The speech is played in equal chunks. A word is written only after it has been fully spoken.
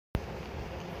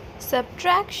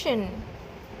Subtraction.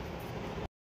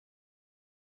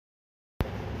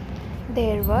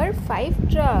 There were 5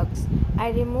 trucks.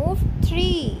 I removed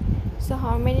 3. So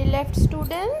how many left,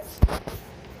 students?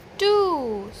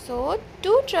 2. So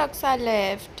 2 trucks are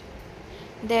left.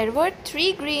 There were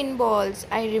 3 green balls.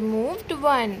 I removed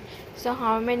 1. So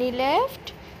how many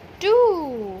left?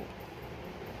 2.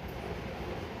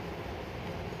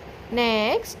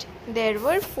 Next, there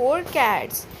were 4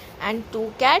 cats and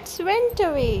 2 cats went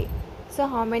away. So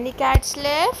how many cats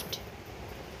left?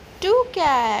 2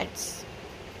 cats.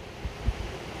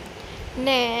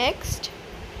 Next,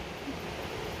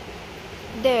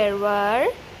 there were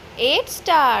 8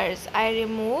 stars. I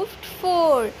removed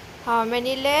 4. How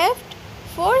many left?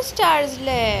 4 stars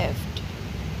left.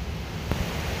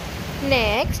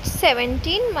 Next,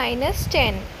 17 minus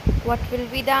 10. What will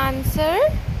be the answer?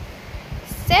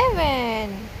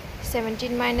 7.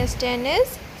 17 minus 10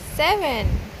 is 7.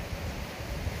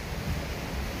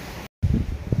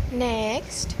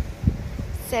 Next,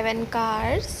 7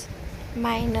 cars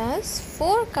minus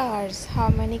 4 cars. How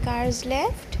many cars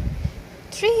left?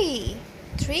 3.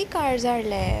 3 cars are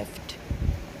left.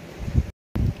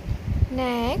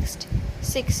 Next,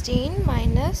 16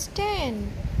 minus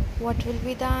 10. What will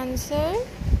be the answer?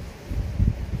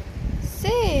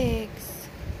 6.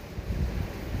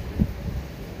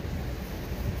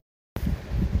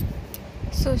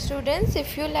 So students,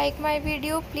 if you like my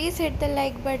video, please hit the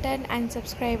like button and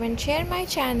subscribe and share my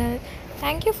channel.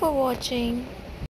 Thank you for watching.